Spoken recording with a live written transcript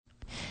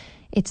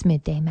It's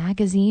Midday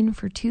Magazine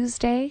for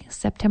Tuesday,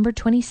 September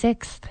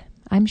 26th.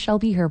 I'm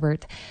Shelby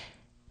Herbert.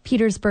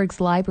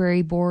 Petersburg's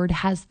library board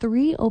has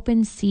 3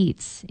 open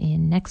seats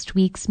in next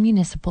week's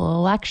municipal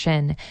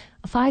election.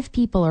 5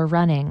 people are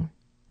running.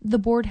 The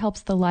board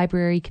helps the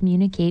library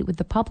communicate with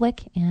the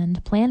public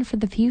and plan for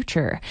the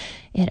future.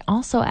 It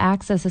also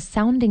acts as a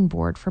sounding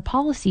board for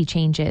policy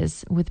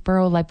changes with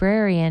borough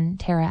librarian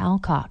Tara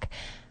Alcock.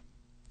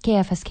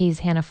 KFSK's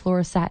Hannah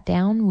Flores sat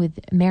down with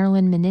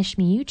Marilyn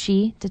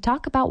Minish-Miyuchi to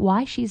talk about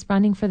why she's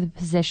running for the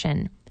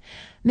position.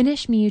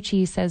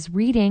 Minish-Miyuchi says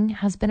reading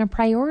has been a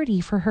priority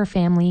for her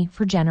family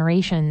for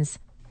generations.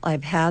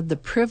 I've had the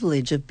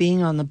privilege of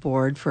being on the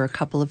board for a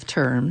couple of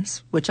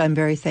terms, which I'm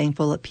very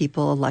thankful that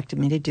people elected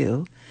me to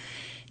do.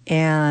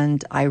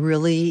 And I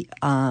really,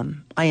 I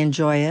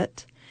enjoy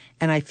it.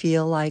 And I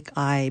feel like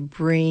I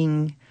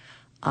bring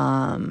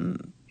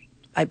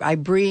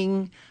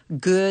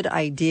good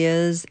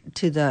ideas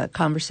to the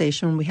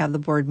conversation when we have the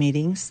board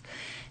meetings.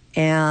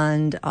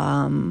 And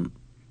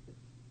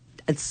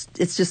it's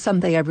just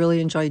something I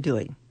really enjoy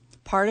doing.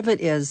 Part of it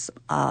is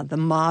the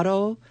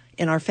motto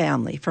in our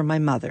family from my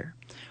mother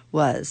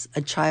was,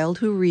 a child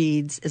who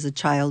reads is a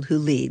child who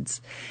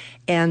leads.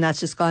 And that's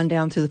just gone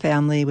down through the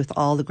family with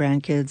all the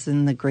grandkids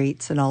and the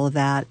greats and all of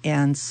that.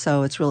 And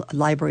so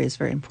library is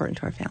very important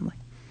to our family.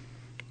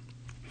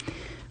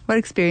 What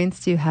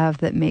experience do you have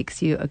that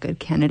makes you a good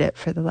candidate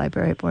for the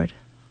library board?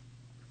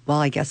 Well,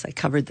 I guess I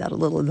covered that a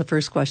little in the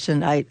first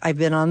question. I've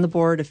been on the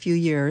board a few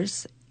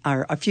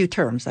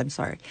terms,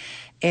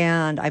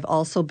 and I've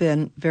also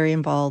been very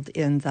involved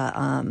in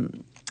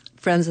the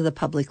Friends of the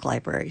Public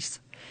Libraries.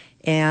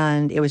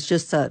 And it was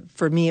just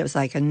for me, it was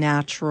like a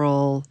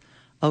natural,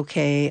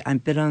 okay,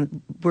 I've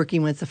been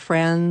working with the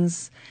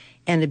Friends,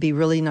 and it'd be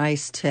really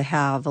nice to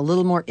have a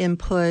little more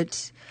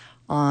input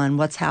on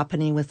what's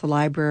happening with the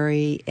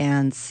library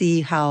and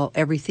see how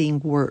everything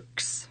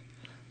works.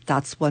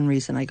 That's one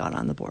reason I got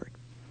on the board.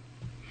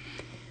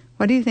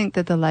 What do you think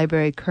that the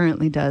library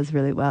currently does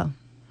really well?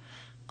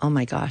 Oh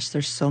my gosh,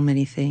 there's so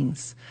many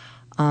things.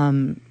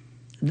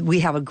 We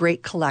have a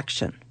great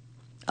collection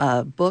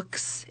of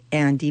books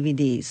and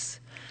DVDs.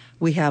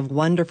 We have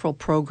wonderful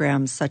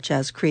programs such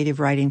as creative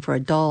writing for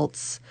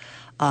adults,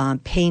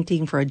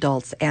 painting for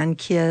adults and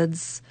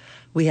kids.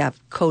 We have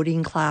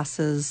coding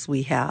classes.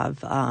 We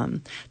have,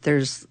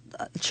 there's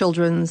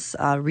children's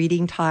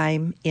reading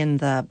time in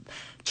the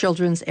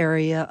children's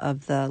area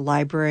of the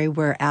library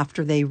where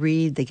after they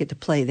read, they get to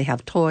play. They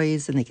have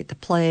toys and they get to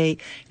play,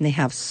 and they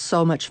have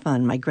so much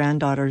fun. My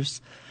granddaughters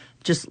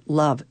just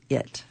love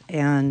it.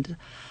 And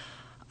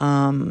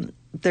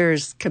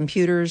there's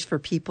computers for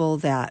people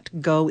that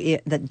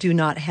that do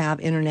not have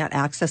internet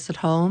access at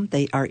home.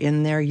 They are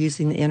in there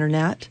using the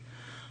internet.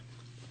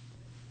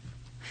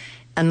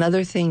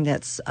 Another thing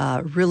that's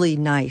really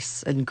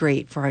nice and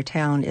great for our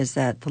town is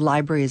that the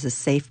library is a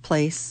safe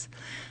place.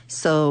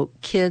 So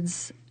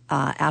kids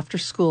after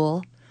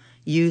school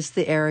use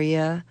the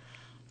area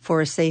for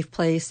a safe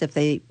place if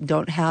they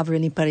don't have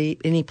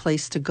any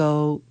place to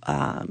go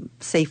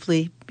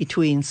safely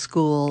between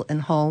school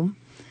and home.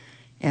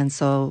 And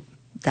so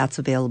that's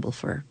available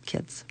for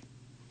kids.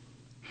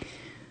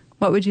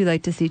 What would you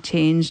like to see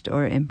changed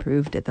or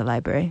improved at the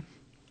library?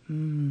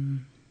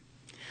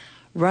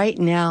 Right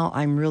now,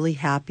 I'm really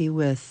happy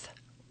with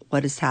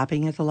what is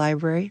happening at the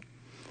library.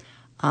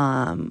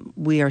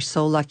 We are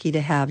so lucky to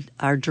have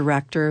our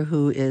director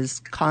who is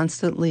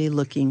constantly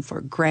looking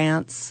for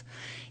grants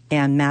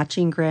and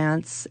matching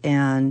grants,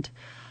 and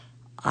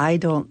I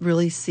don't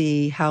really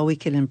see how we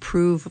can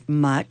improve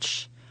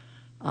much.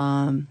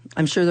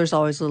 I'm sure there's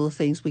always little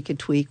things we could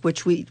tweak,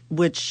 which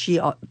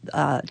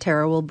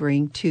Tara will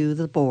bring to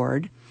the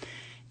board,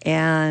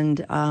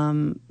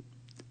 and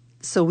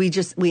so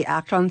we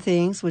act on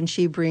things when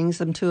she brings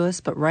them to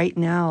us. But right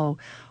now,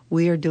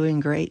 we are doing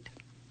great.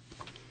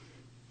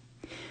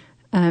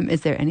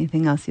 Is there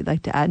anything else you'd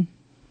like to add?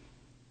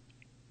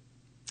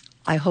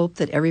 I hope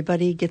that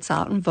everybody gets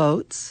out and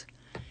votes,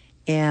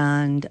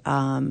 and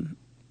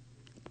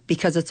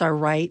because it's our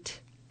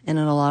right, and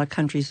in a lot of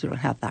countries we don't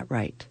have that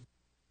right.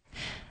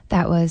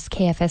 That was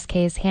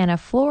KFSK's Hannah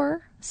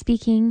Flores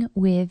speaking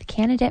with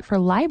candidate for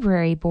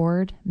library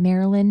board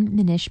Marilyn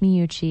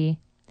Minish-Miyuchi.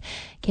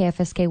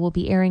 KFSK will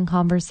be airing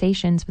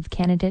conversations with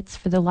candidates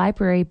for the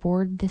library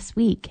board this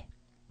week.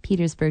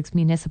 Petersburg's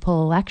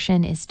municipal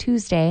election is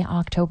Tuesday,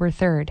 October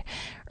 3rd.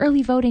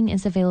 Early voting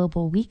is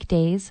available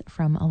weekdays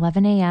from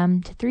 11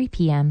 a.m. to 3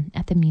 p.m.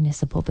 at the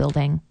municipal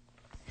building.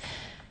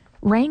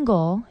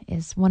 Wrangell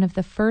is one of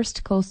the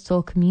first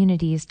coastal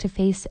communities to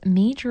face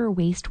major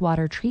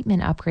wastewater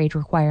treatment upgrade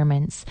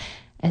requirements.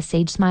 As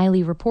Sage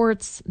Smiley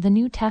reports, the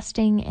new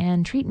testing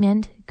and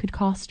treatment could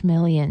cost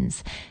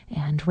millions,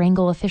 and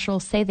Wrangell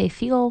officials say they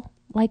feel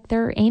like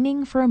they're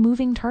aiming for a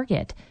moving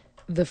target.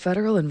 The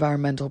Federal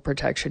Environmental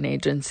Protection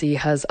Agency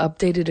has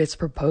updated its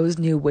proposed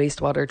new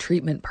wastewater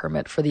treatment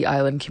permit for the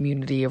island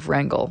community of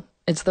Wrangell.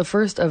 It's the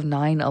first of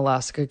 9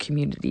 Alaska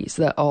communities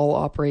that all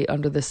operate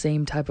under the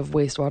same type of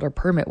wastewater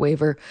permit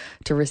waiver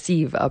to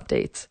receive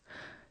updates.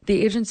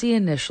 The agency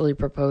initially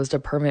proposed a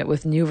permit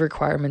with new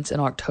requirements in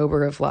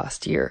October of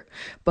last year,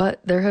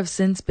 but there have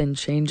since been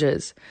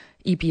changes.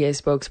 EPA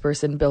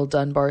spokesperson Bill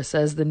Dunbar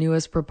says the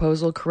newest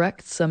proposal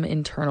corrects some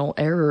internal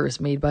errors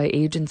made by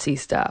agency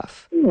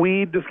staff.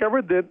 We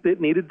discovered that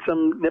it needed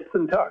some nips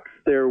and tucks.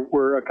 There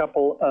were a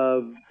couple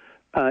of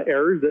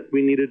errors that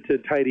we needed to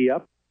tidy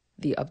up.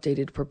 The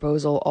updated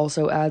proposal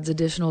also adds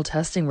additional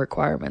testing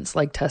requirements,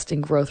 like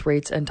testing growth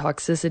rates and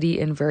toxicity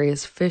in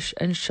various fish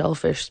and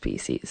shellfish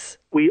species.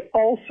 We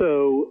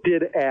also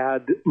did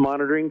add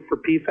monitoring for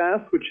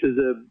PFAS, which is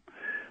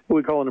what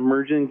we call an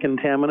emerging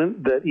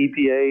contaminant that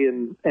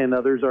EPA and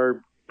others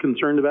are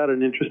concerned about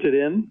and interested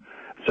in.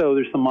 So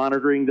there's some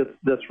monitoring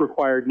that's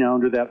required now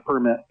under that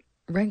permit.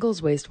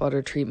 Wrangell's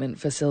wastewater treatment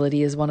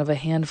facility is one of a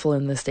handful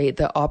in the state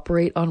that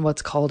operate on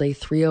what's called a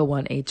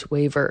 301H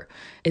waiver.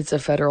 It's a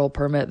federal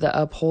permit that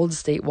upholds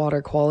state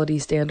water quality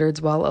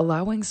standards while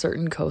allowing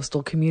certain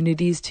coastal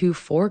communities to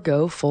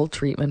forego full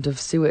treatment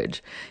of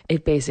sewage.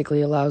 It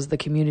basically allows the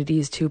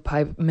communities to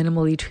pipe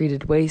minimally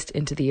treated waste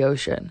into the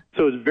ocean.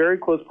 So it's a very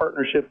close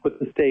partnership with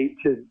the state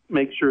to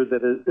make sure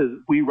that as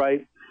we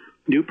write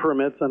new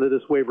permits under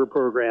this waiver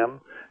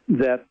program,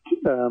 that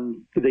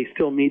they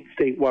still meet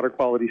state water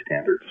quality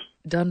standards.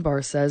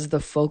 Dunbar says the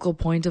focal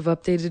point of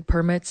updated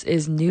permits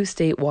is new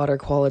state water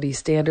quality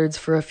standards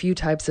for a few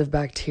types of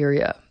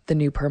bacteria. The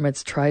new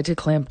permits try to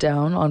clamp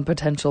down on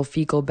potential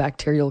fecal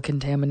bacterial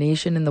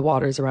contamination in the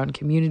waters around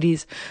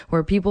communities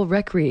where people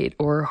recreate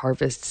or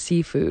harvest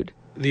seafood.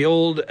 The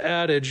old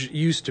adage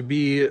used to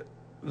be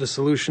the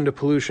solution to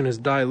pollution is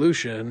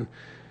dilution,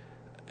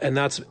 and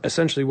that's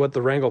essentially what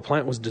the Wrangell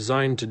plant was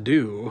designed to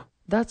do.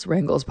 That's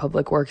Wrangell's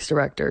Public Works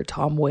Director,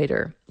 Tom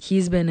Waiter.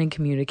 He's been in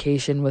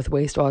communication with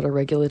wastewater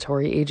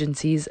regulatory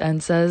agencies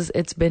and says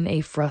it's been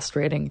a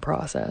frustrating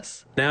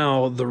process.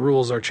 Now the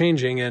rules are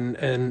changing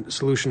and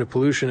solution to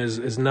pollution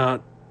is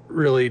not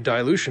really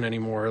dilution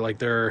anymore. Like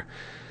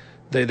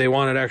they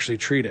want it actually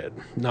treated,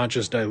 not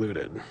just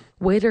diluted.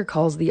 Waiter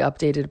calls the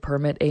updated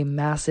permit a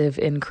massive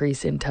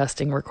increase in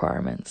testing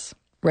requirements.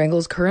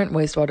 Wrangell's current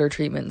wastewater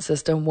treatment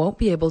system won't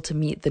be able to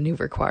meet the new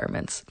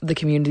requirements. The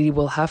community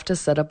will have to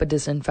set up a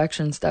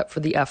disinfection step for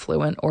the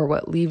effluent or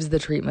what leaves the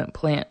treatment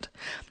plant.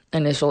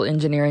 Initial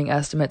engineering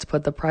estimates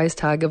put the price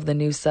tag of the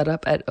new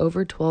setup at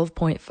over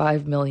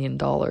 $12.5 million.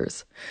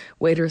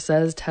 Waiter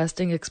says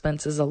testing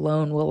expenses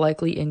alone will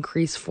likely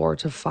increase 4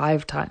 to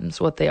 5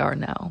 times what they are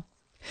now.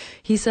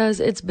 He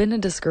says it's been a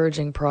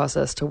discouraging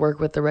process to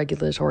work with the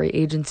regulatory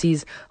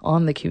agencies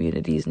on the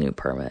community's new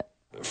permit.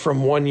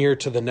 From one year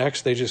to the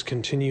next, they just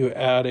continue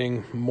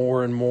adding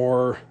more and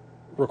more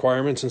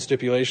requirements and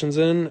stipulations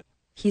in.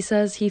 He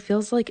says he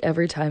feels like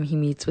every time he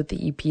meets with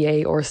the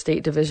EPA or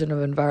State Division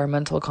of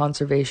Environmental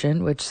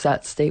Conservation, which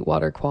sets state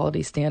water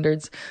quality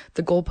standards,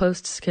 the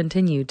goalposts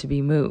continue to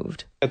be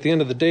moved. At the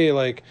end of the day,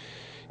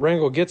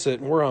 Wrangell gets it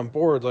and we're on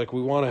board.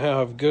 We want to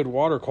have good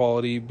water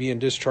quality being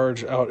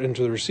discharged out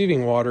into the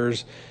receiving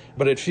waters.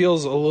 But it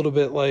feels a little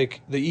bit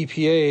like the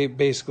EPA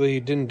basically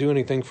didn't do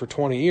anything for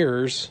 20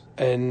 years,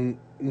 and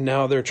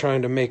now they're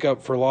trying to make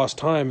up for lost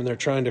time, and they're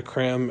trying to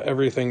cram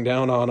everything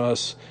down on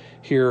us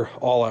here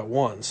all at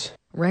once.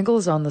 Wrangell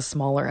is on the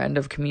smaller end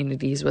of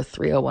communities with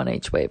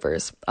 301H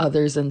waivers.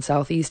 Others in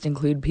Southeast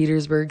include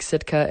Petersburg,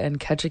 Sitka, and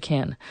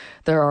Ketchikan.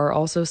 There are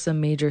also some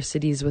major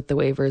cities with the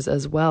waivers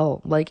as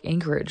well, like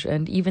Anchorage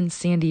and even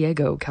San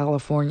Diego,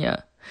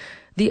 California.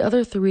 The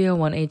other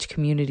 301H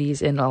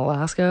communities in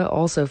Alaska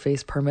also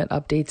face permit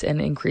updates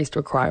and increased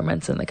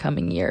requirements in the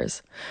coming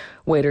years.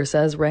 Waiter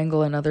says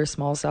Wrangell and other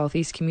small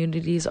Southeast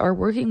communities are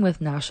working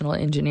with national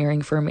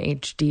engineering firm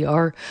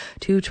HDR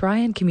to try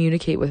and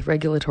communicate with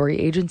regulatory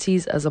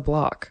agencies as a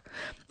block.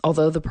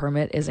 Although the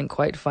permit isn't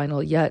quite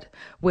final yet,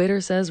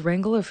 Waiter says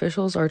Wrangell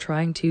officials are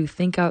trying to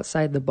think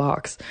outside the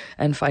box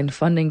and find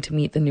funding to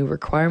meet the new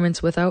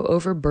requirements without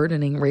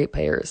overburdening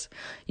ratepayers.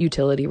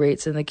 Utility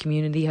rates in the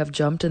community have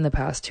jumped in the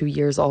past 2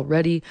 years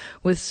already,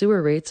 with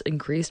sewer rates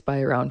increased by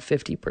around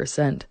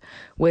 50%.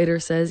 Waiter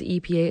says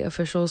EPA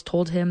officials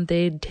told him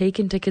they'd take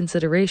into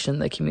consideration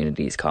the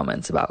community's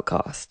comments about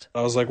cost.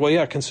 I was like, well,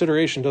 yeah,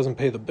 consideration doesn't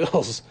pay the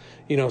bills,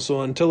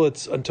 so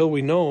until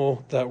we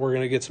know that we're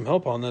going to get some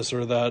help on this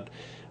or that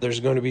there's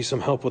going to be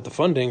some help with the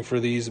funding for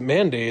these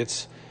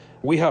mandates,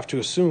 we have to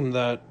assume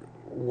that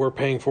we're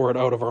paying for it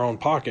out of our own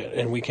pocket,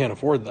 and we can't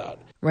afford that.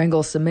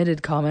 Wrangell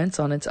submitted comments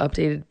on its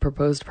updated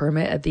proposed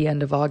permit at the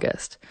end of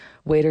August.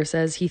 Waiter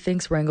says he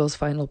thinks Wrangell's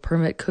final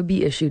permit could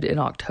be issued in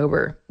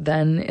October.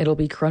 Then it'll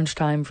be crunch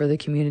time for the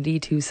community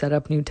to set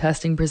up new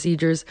testing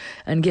procedures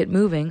and get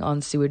moving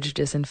on sewage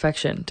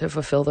disinfection to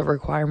fulfill the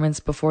requirements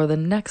before the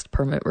next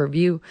permit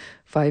review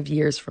 5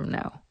 years from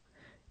now.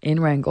 In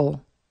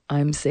Wrangell,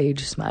 I'm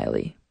Sage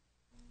Smiley.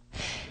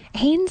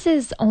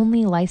 Haynes's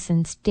only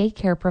licensed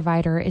daycare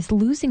provider is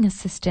losing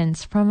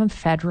assistance from a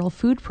federal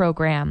food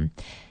program.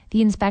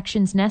 The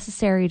inspections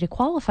necessary to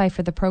qualify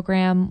for the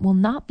program will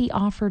not be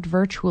offered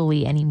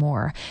virtually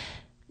anymore.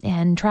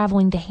 And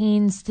traveling to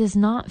Haynes does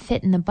not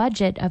fit in the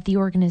budget of the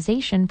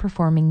organization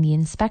performing the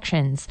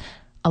inspections.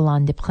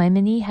 Alain de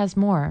Plemeny has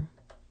more.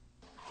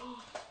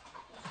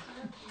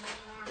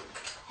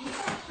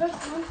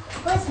 first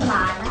month was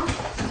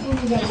Mara, and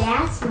the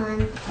last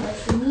month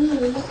was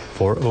me.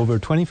 For over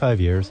 25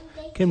 years,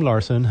 Kim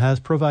Larson has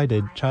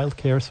provided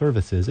childcare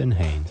services in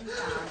Haines.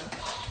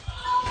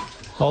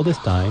 All this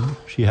time,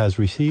 she has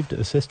received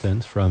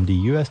assistance from the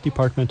U.S.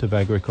 Department of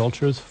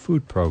Agriculture's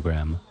food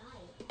program.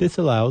 This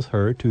allows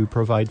her to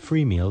provide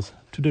free meals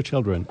to the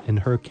children in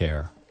her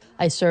care.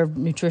 I serve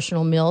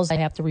nutritional meals. I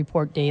have to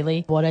report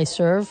daily what I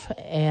serve,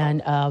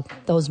 and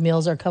those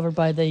meals are covered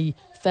by the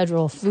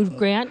federal food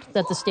grant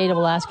that the state of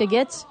Alaska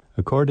gets.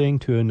 According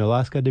to an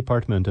Alaska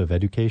Department of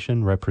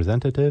Education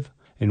representative,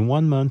 in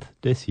 1 month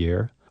this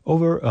year,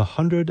 over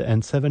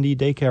 170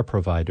 daycare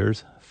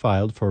providers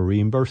filed for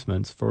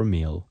reimbursements for a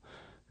meal,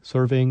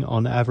 serving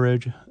on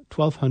average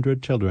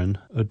 1,200 children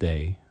a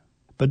day.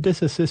 But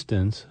this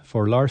assistance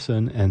for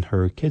Larson and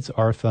her Kids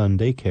Are Fun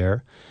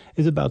daycare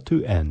is about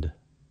to end.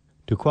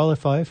 To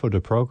qualify for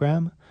the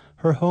program,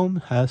 her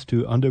home has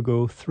to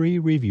undergo 3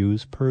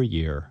 reviews per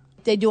year.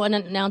 They do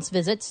unannounced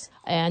visits,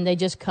 and they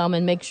just come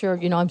and make sure,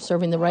 I'm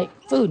serving the right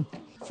food.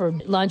 For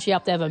lunch, you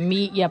have to have a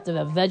meat, you have to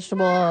have a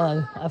vegetable,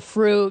 a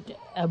fruit,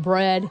 a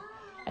bread,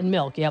 and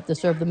milk. You have to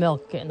serve the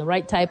milk, and the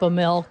right type of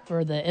milk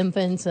for the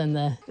infants and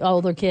the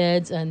older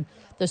kids, and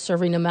the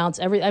serving amounts.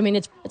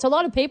 It's a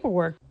lot of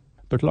paperwork.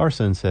 But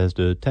Larson says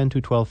the $10,000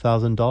 to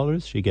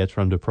 $12,000 she gets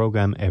from the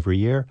program every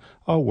year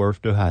are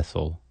worth the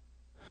hassle.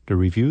 The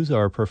reviews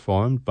are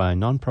performed by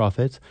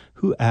nonprofits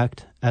who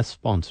act as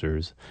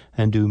sponsors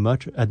and do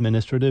much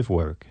administrative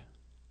work.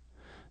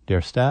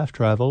 Their staff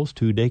travels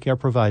to daycare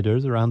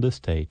providers around the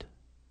state.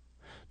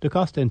 The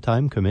cost and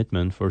time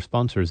commitment for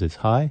sponsors is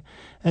high,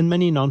 and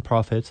many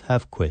nonprofits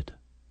have quit.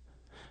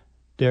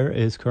 There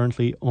is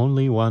currently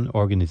only one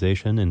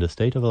organization in the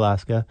state of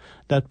Alaska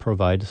that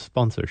provides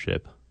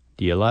sponsorship,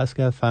 the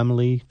Alaska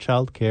Family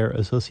Child Care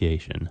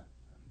Association,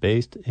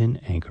 based in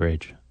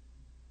Anchorage.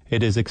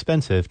 It is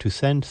expensive to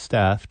send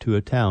staff to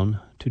a town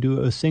to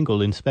do a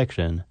single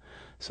inspection,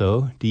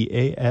 so the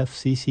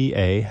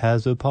AFCCA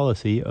has a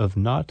policy of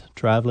not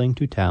traveling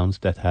to towns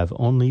that have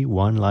only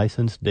one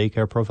licensed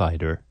daycare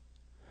provider.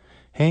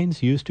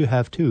 Haines used to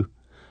have 2,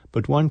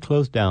 but one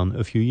closed down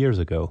a few years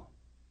ago.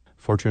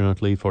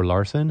 Fortunately for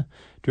Larson,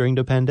 during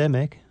the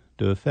pandemic,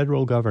 the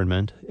federal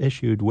government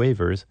issued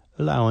waivers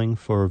allowing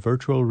for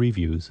virtual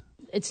reviews.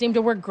 It seemed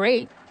to work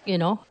great,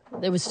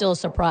 It was still a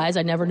surprise.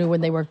 I never knew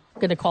when they were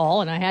going to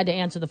call, and I had to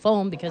answer the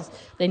phone because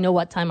they know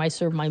what time I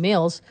serve my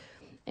meals.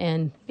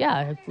 And,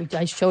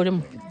 I showed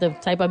them the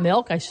type of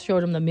milk. I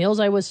showed them the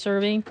meals I was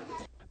serving.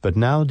 But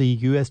now the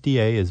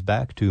USDA is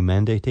back to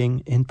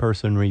mandating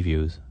in-person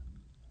reviews.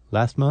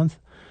 Last month,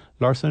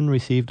 Larson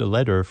received a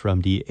letter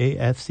from the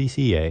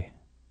AFCCA.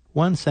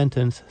 One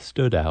sentence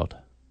stood out.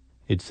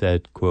 It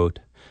said, quote,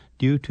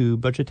 "Due to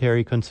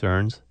budgetary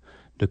concerns,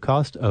 the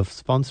cost of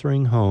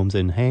sponsoring homes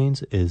in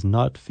Haines is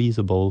not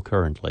feasible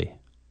currently."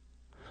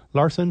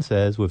 Larson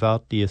says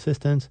without the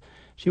assistance,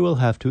 she will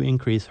have to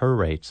increase her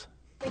rates.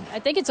 I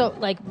think it's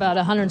about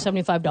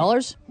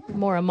 $175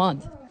 more a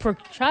month per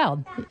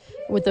child.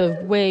 With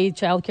the way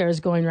child care is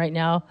going right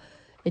now,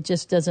 it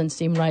just doesn't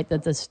seem right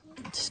that the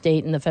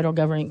state and the federal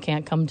government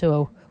can't come to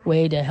a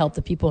way to help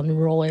the people in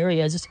rural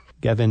areas.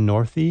 Gavin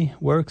Northey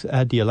works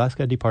at the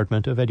Alaska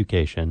Department of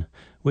Education,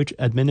 which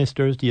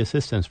administers the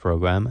assistance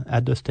program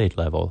at the state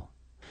level.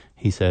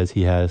 He says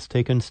he has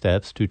taken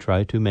steps to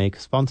try to make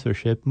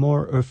sponsorship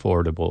more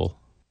affordable.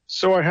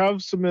 So I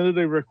have submitted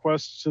a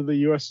request to the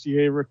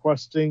USDA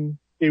requesting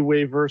a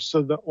waiver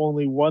so that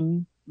only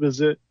one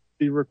visit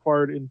be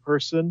required in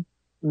person,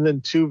 and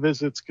then 2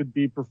 visits could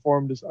be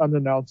performed as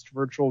unannounced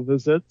virtual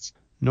visits.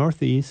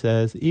 Northey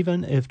says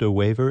even if the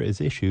waiver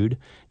is issued,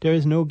 there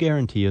is no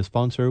guarantee a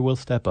sponsor will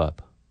step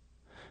up.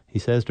 He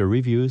says the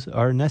reviews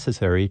are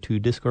necessary to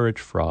discourage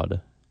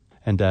fraud,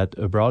 and that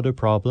a broader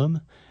problem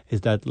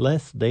is that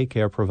less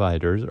daycare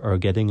providers are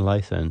getting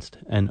licensed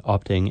and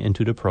opting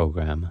into the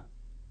program.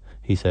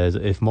 He says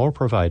if more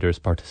providers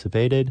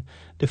participated,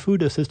 the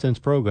food assistance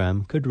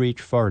program could reach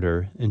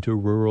farther into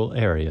rural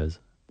areas.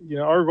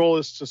 Our goal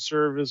is to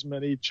serve as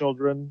many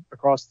children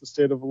across the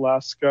state of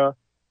Alaska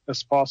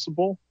as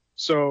possible.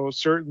 So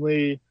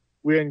certainly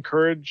we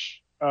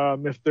encourage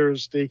if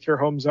there's daycare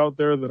homes out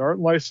there that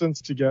aren't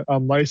licensed to get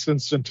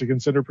licensed and to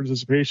consider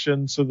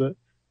participation so that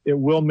it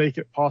will make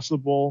it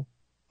possible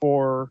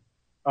for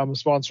a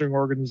sponsoring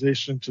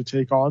organization to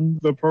take on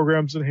the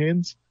programs in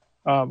Haines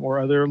or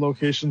other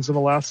locations in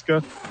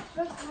Alaska.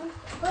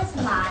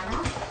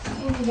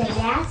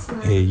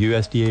 A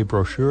USDA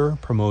brochure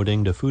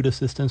promoting the food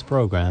assistance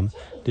program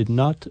did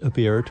not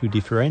appear to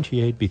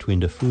differentiate between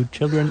the food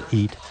children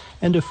eat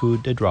and the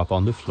food they drop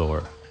on the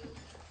floor.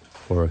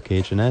 For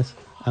KHNS,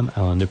 I'm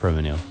Alan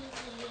DePermanil.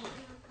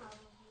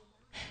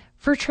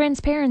 For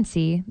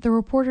transparency, the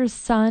reporter's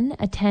son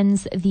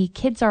attends the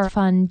Kids Are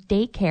Fun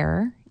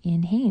daycare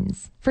in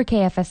Haines. For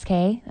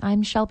KFSK,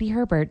 I'm Shelby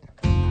Herbert.